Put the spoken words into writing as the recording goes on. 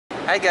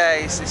Hi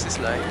guys, this is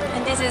Lloyd.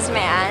 And this is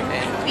Mayan.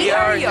 And we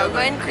are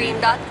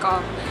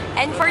YogoandCream.com.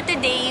 And for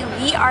today,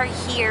 we are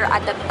here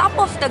at the top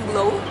of the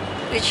globe,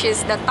 which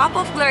is the top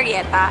of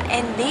Glorieta,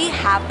 and they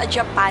have a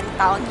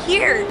Japantown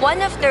here. One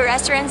of the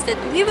restaurants that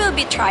we will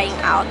be trying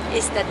out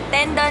is the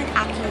Tendon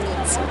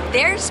Akimitsu.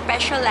 They're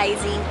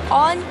specializing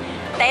on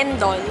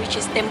tendon, which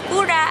is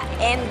tempura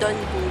and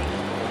donburi.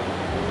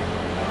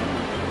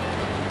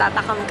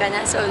 Tatakam ka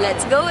na, so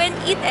let's go and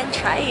eat and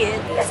try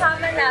it.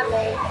 Kasama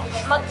namin,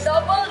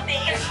 mag-double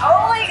date.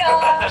 Oh my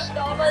gosh!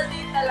 Double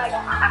date talaga.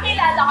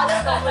 Kakilala ko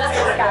ng double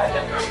date ka.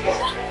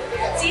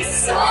 Si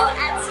Sue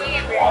at si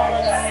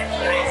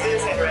Res.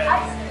 Zeus and Res.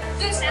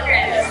 Zeus and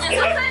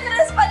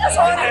Res pala,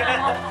 sorry.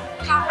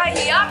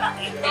 Kakahiya kang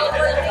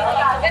double date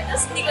ka.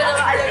 Tapos hindi ko na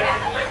maalala.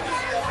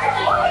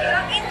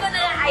 Lock-in ko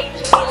na ng IG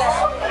nila.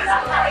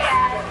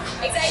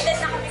 Excited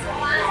na kami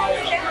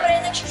kumain. Siyempre,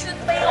 nag-shoot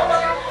pa yung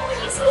mga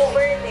movies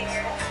over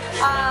there.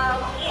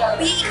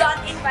 We got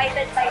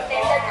invited by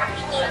Tendon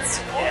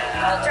Akimitsu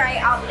to try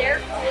out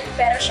their food.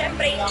 Pero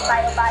siyempre, hindi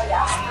tayo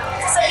bias.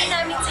 Sasabihin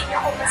namin sa inyo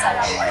kung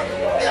masarap.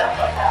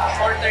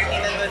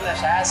 4:30 na doon na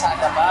siya sa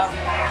Alabang.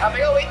 Sabi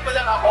ko, wait mo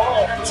lang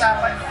ako.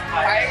 Usapan,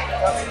 ay,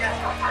 sabi niya,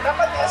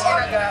 dapat kasi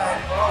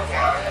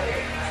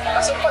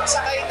Kaso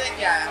pagsakay na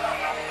niya,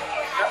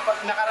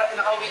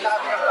 nakauwi na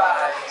kami ng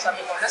bahay,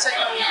 sabi ko, nasa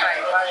yung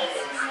driver?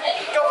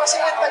 Ikaw kasi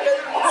ang tagal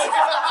mo.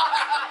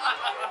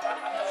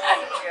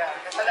 Kaya,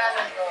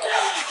 kasalanan ko.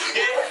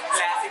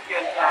 Classic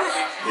yun.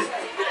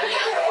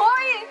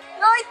 Hoy!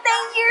 Lloyd,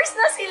 10 years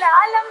na sila.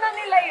 Alam na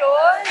nila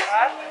yun.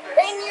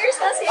 10 years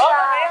na sila.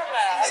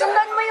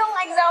 Sundan mo yung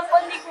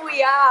example ni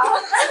Kuya.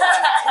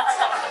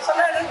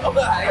 Kasalanan ko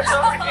ba?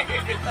 Sorry.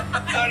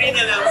 Sorry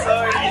na lang,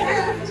 sorry.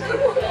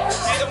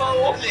 Hindi na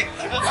mauulit.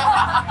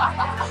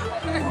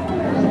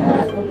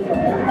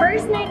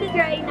 First na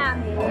i-try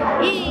namin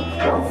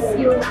is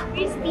yung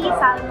crispy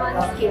salmon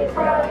skin.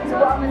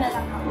 Subukan mo na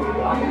lang ako.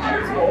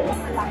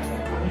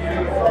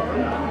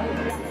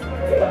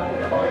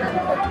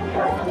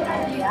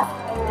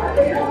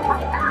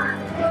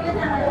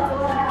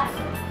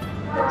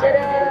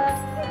 Tada!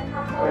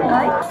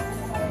 Nice!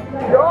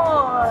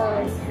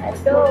 Yun!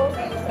 Ito!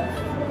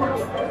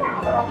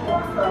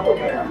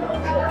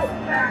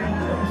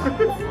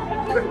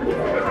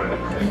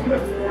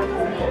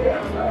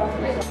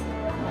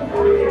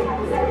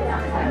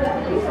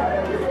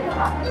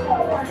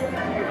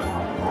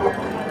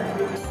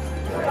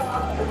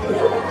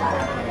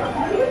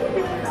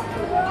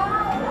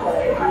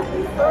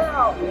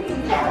 Wow.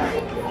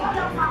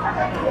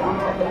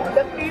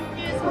 The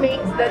creaminess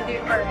makes the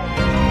difference.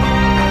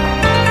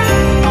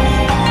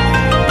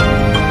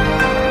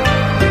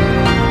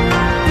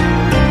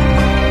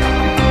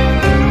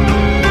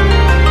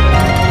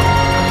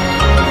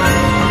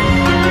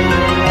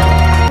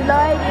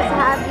 Lloyd is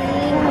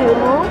having, you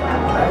know,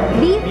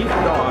 beef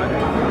don.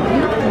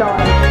 Beef don.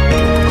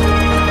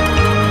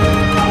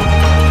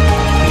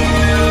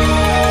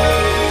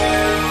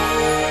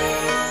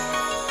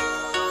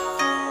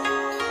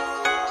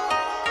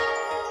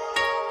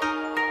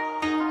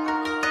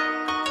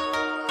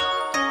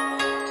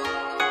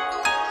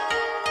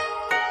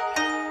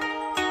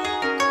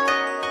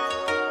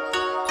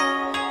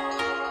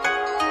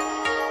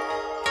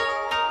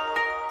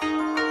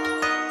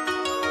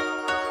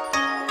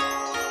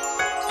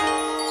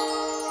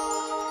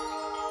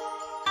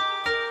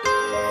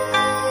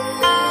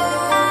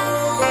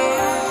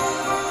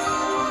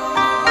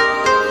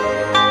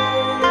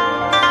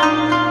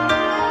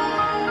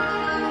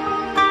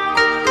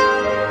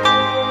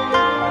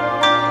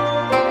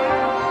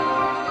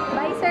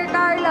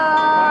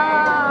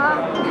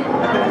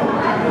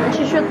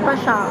 Pa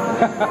siya.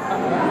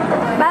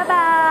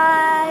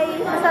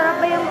 Bye-bye! Masarap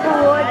ba yung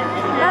food?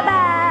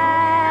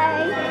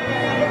 Bye-bye!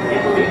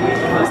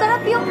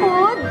 Masarap yung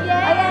food?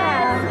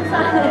 Ayan.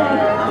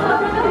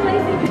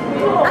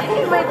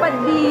 Ay, may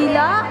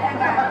padila.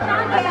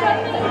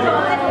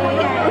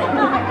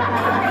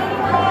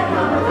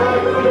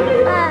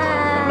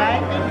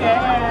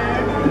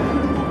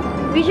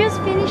 We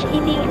just finished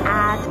eating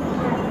at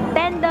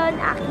Tendon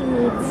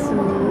Akimitsu.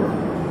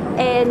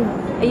 And,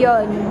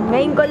 ayun,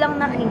 ngayon ko lang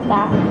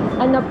nakita,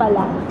 ano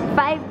pala,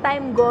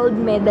 5-time gold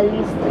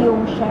medalist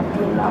yung chef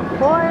nila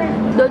for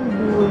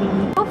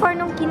donburi. So far,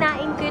 nung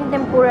kinain ko yung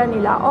tempura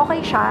nila,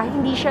 okay siya,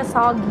 hindi siya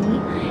soggy.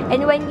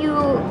 And when you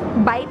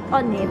bite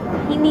on it,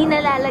 hindi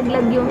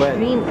nalalaglag yung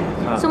shrimp.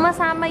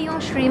 Sumasama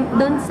yung shrimp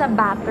dun sa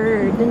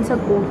batter, dun sa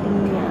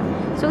coating niya.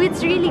 So,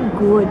 it's really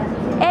good.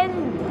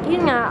 And,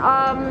 yun nga,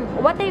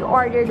 what I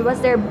ordered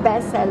was their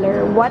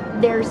bestseller, what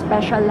they're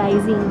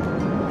specializing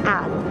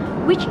at,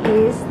 which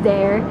is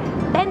their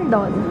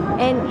tendon,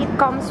 and it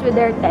comes with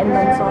their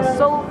tendon sauce.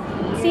 So,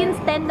 since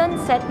tendon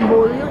set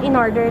bowl yung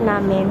in-order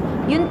namin,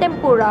 yung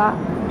tempura,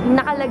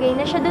 nakalagay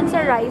na siya dun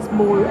sa rice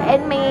bowl,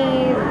 and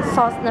may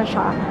sauce na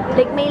siya.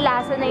 Like, may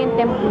lasa na yung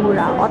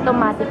tempura,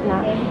 automatic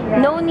na.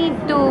 No need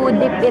to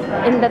dip it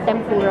in the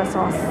tempura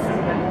sauce.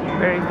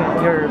 Very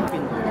good.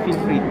 Feel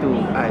free to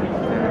add.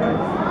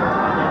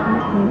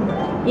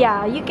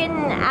 Yeah, you can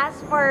ask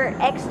for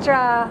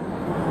extra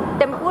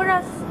tempura,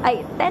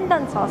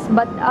 tendon sauce,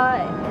 but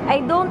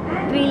I don't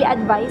really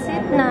advise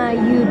it na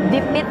you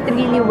dip it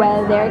really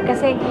well there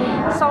kasi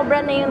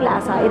sobra na yung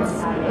lasa.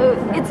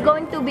 It's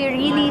going to be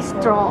really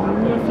strong.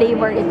 Yung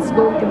flavor, it's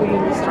going to be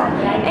really strong.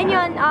 And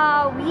yun,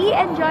 we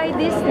enjoyed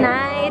this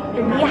night.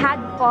 We had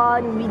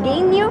fun. We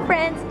gained new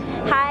friends.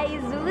 Hi,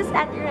 Zeus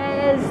at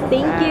Rez.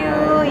 Thank you.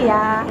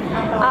 Yeah.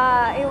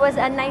 It was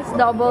a nice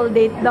double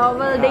date.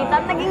 Double date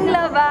ang naging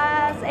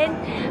labas. And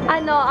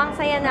ang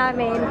saya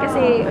namin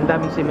kasi Ang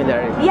daming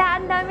similarities. yeah,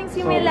 ang daming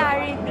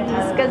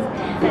similarities. Because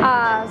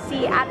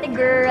si ate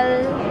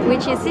girl,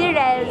 which is si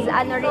Rez,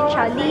 rin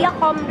siya,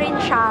 Liacom rin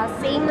siya,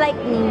 same like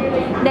me.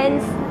 Then,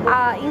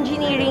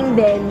 engineering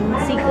din,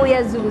 si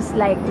Kuya Zeus,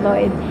 like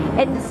Lloyd.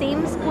 And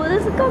same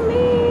schools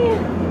kami.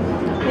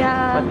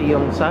 Yeah. Pati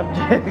yung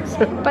subjects.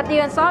 Pati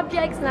yung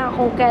subjects na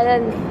kung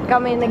kailan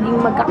kami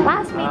naging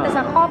magka-classmate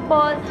sa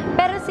couple.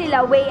 Pero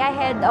sila, way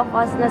ahead of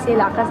us na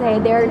sila kasi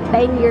they're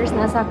 10 years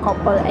na sa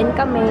couple. And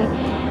kami,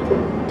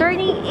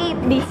 turning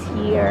 8 this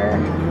year.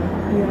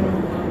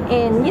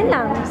 And yun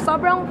lang.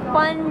 Sobrang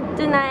fun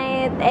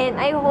tonight.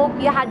 And I hope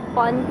you had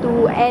fun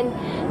too. And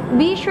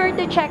be sure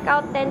to check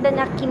out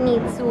Tendon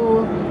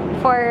Akimitsu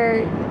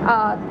for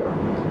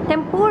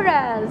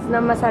tempuras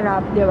na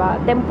masarap, di ba?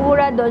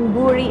 Tempura,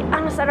 donburi.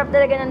 Ang sarap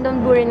talaga ng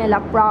donburi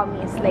nila.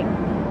 Promise. Like,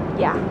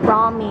 yeah,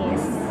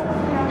 promise.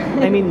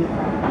 I mean,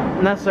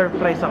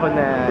 na-surprise ako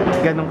na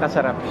ganun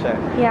kasarap siya.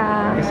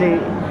 Yeah.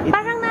 Kasi,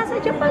 Parang nasa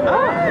Japan na.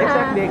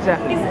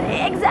 exactly.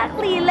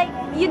 Exactly. Like,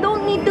 you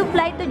don't need to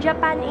fly to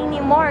Japan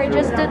anymore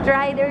just to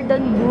try their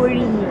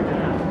donburi.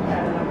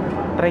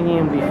 Try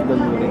niyo yung beef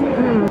donburi.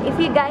 If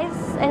you guys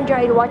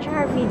enjoyed watching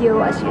our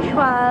video, as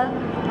usual,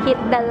 hit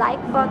the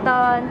like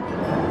button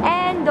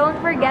and don't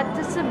forget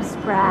to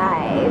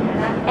subscribe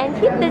and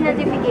hit the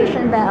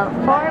notification bell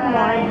for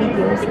more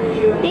videos.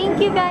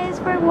 Thank you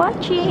guys for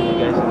watching.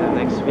 See you guys in the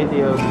next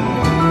video.